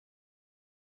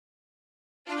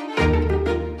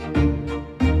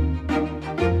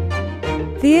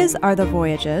These are the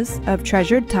voyages of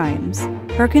Treasured Times,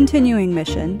 her continuing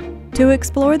mission to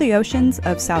explore the oceans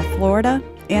of South Florida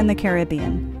and the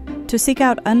Caribbean, to seek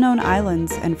out unknown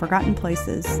islands and forgotten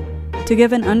places, to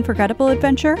give an unforgettable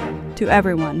adventure to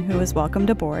everyone who is welcomed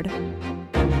aboard.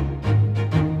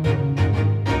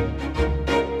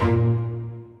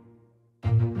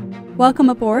 Welcome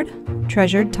aboard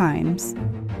Treasured Times.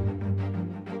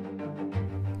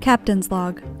 Captain's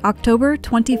Log, October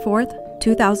 24th,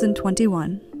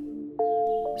 2021.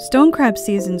 Stone crab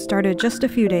season started just a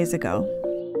few days ago.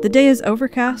 The day is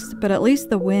overcast, but at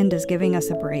least the wind is giving us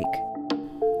a break.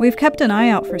 We've kept an eye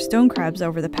out for stone crabs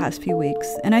over the past few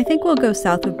weeks, and I think we'll go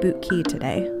south of Boot Key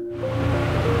today.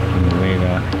 Wave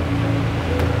out.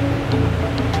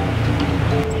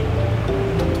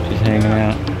 Just hanging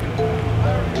out.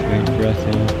 Waiting for us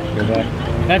to go back.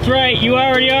 That's right, you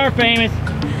already are famous.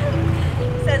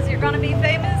 Says you're gonna be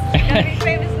famous? You're gonna be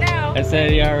famous now. I said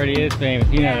he already is famous,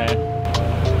 you know that.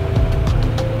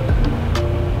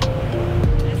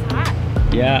 It's hot.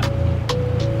 Yeah.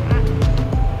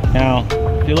 Now,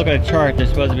 if you look at a chart, there's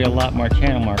supposed to be a lot more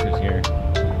channel markers here.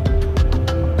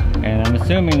 And I'm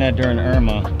assuming that during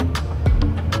Irma,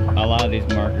 a lot of these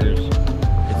markers,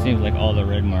 it seems like all the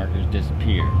red markers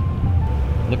disappear.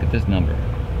 Look at this number.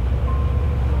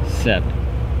 7.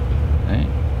 Right?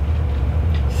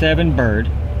 7 bird.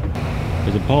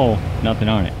 There's a pole, nothing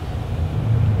on it.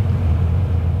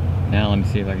 Now let me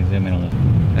see if I can zoom in on this.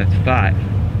 That's 5.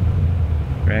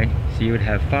 Right? So you would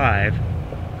have 5.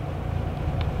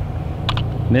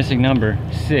 Missing number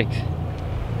 6.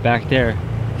 Back there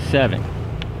 7.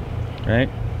 Right?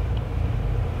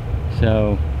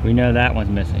 So we know that one's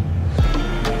missing.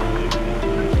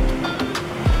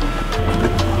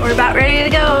 We're about ready to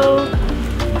go.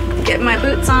 Get my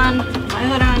boots on, my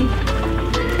hood on,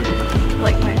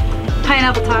 like my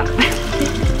pineapple top.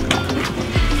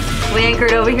 We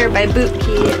anchored over here by Boot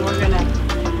Key, and we're gonna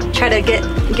try to get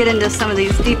into some of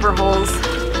these deeper holes.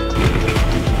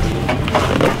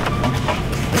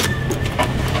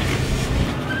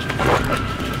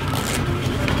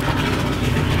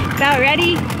 About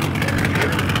ready?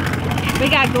 We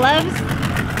got gloves?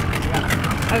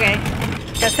 Okay.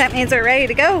 Guess that means we're ready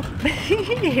to go.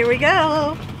 Here we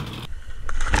go.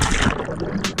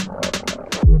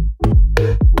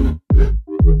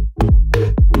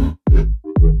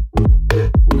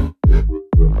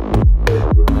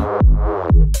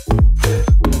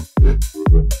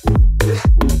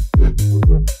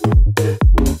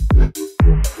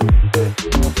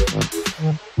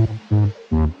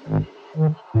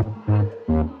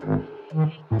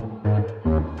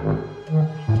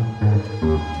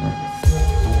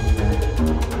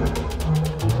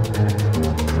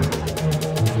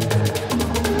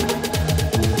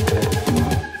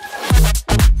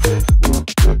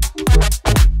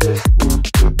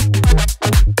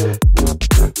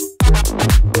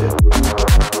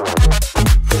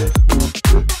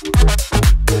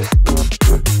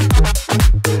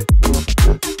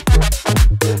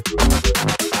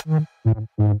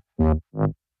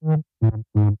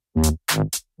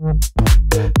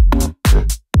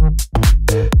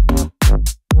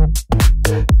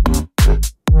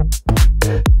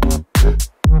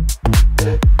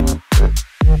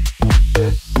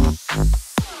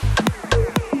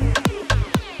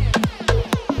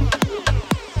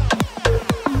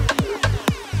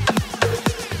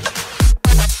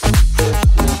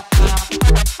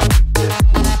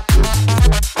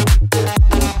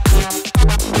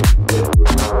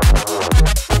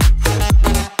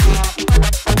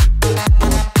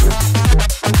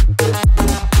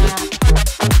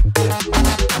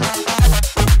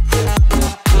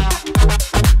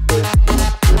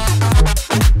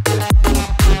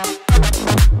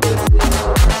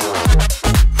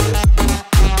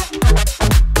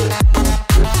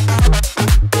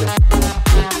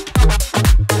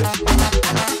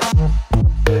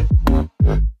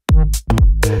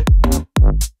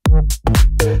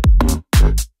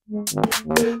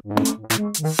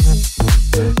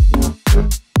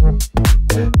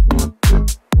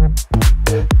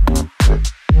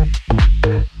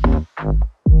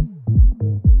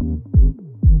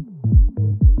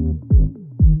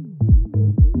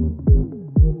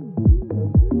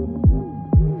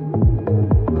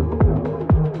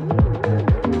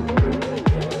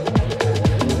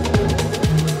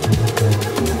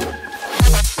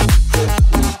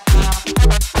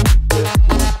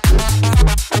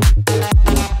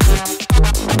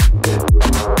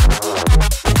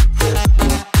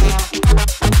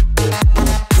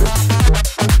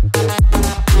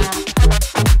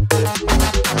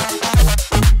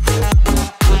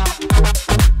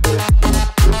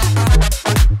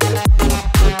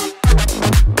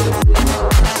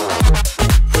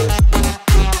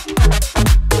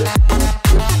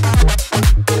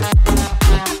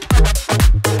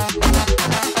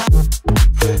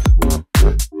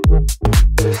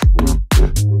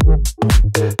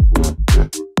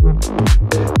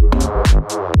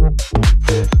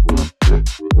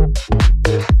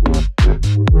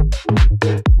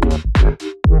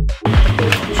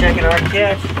 our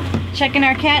catch. Checking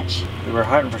our catch. We were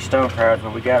hunting for stone crabs,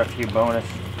 but we got a few bonus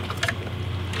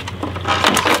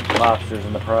lobsters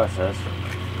in the process.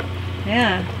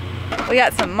 Yeah. We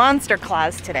got some monster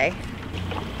claws today.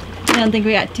 I don't think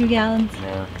we got 2 gallons.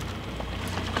 No.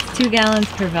 2 gallons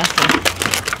per vessel.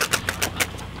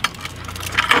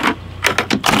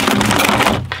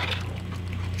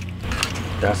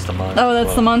 That's the monster. Oh,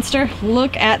 that's the monster?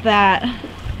 Look at that.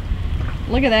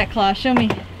 Look at that claw. Show me.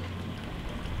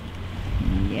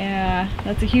 Yeah,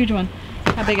 that's a huge one.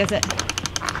 How big is it?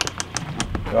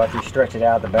 Well, if you stretch it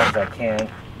out the best I can,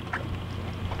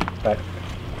 about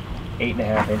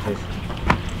 8.5 inches.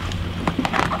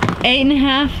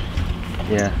 8.5?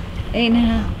 Yeah.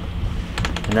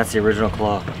 8.5. And that's the original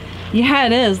claw. Yeah,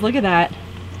 it is. Look at that.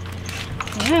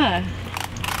 Yeah.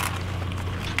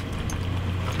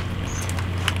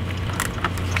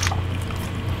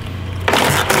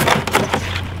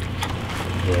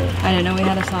 Yeah. I didn't know we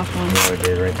had a soft one. Yeah, we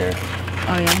did right there.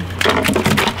 Oh yeah.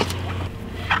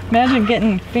 Imagine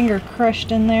getting finger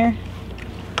crushed in there.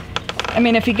 I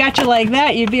mean, if he got you like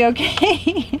that, you'd be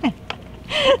okay.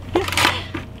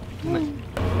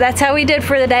 That's how we did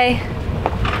for the day.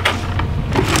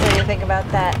 What do you think about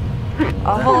that?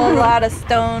 A whole lot of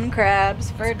stone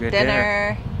crabs for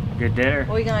dinner. Good dinner.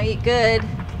 We gonna eat good.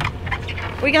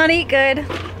 We gonna eat good.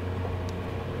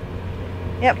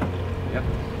 Yep. Yep.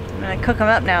 I'm gonna cook them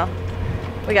up now.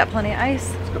 We got plenty of ice.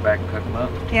 Let's go back and cook them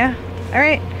up. Yeah. All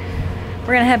right.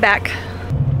 We're gonna head back.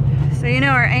 So you know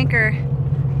our anchor,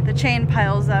 the chain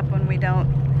piles up when we don't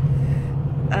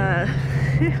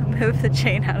move the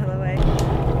chain out of the way.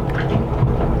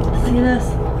 See this?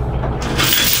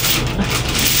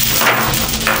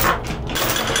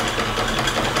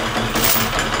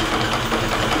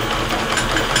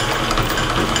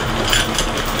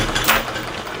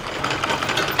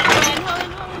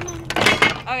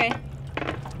 Okay.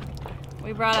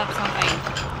 We brought up something.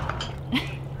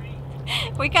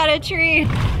 We caught a tree.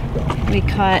 We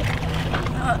caught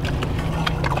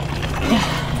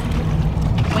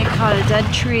a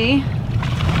dead tree.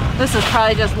 This is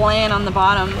probably just laying on the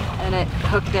bottom and it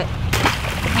hooked it.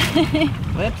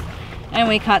 Whoops. And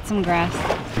we caught some grass.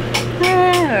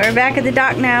 We're back at the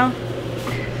dock now.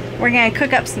 We're gonna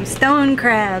cook up some stone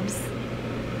crabs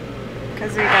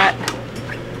because we got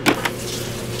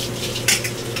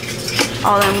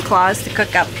all them claws to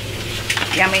cook up.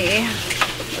 Yummy.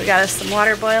 We got us some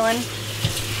water boiling.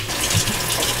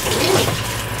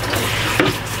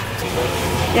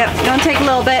 Yep, gonna take a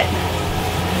little bit.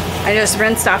 I just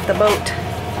rinsed off the boat.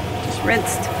 Just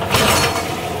rinsed.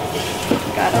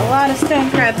 Got a lot of stone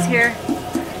crabs here.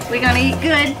 We gonna eat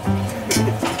good.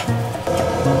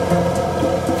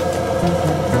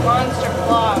 Monster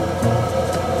claw.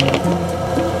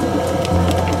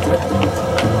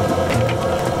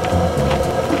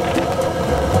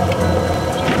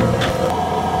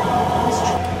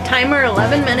 Timer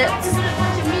 11 minutes.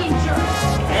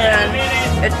 And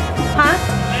it, huh?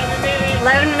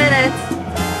 11 minutes.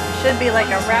 Should be like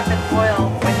a rapid boil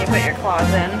when you put your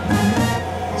claws in.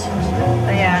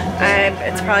 But yeah,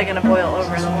 it's probably gonna boil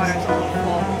over. The water's a little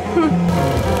full.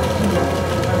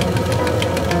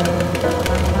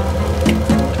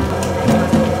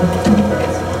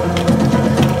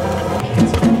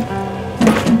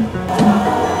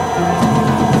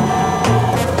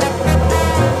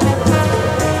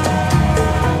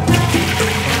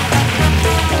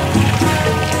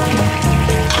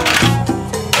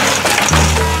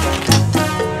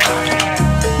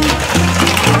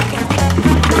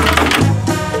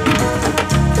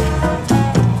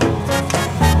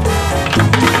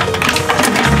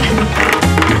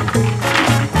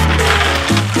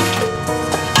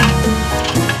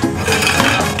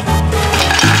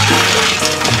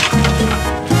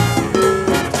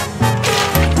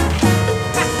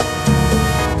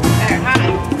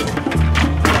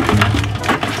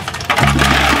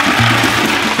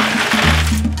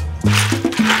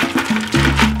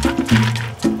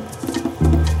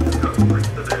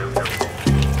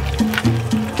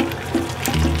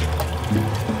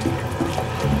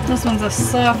 This one's a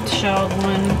soft shelled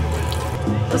one.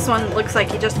 This one looks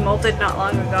like he just molted not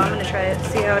long ago. I'm gonna try it,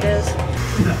 see how it is.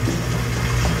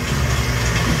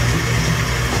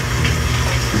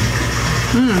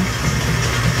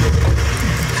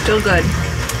 Still good.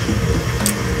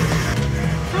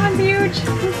 That one's huge.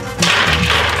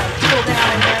 Cool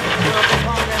down in there for a little bit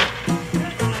longer.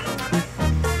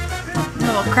 Then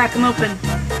we'll crack them open.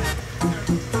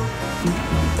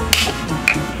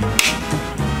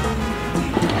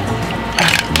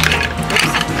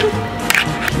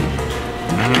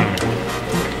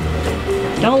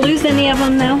 Don't lose any of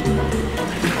them now.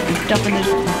 dumping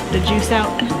the juice out.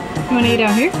 You want to eat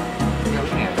out here?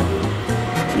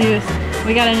 Yes.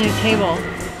 We got a new table.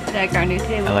 Like our new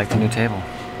table. I like the new table.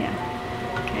 Yeah.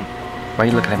 Okay. Why are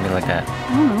you looking at me like that?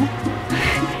 I don't know.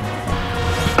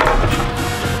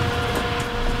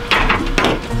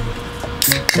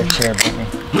 That chair bit me.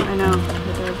 I know.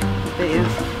 It bit you.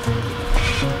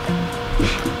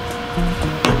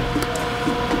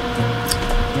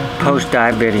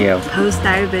 Post-dive video.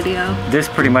 Post-dive video. This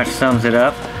pretty much sums it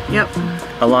up. Yep.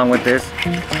 Along with this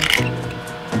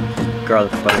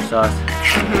garlic butter sauce.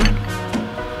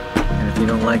 And if you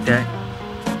don't like that,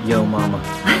 yo mama.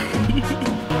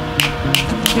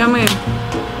 Yummy.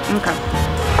 Okay.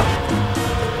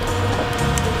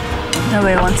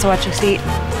 Nobody wants to watch us eat.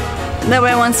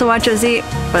 Nobody wants to watch us eat,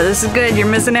 but this is good. You're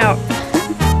missing out.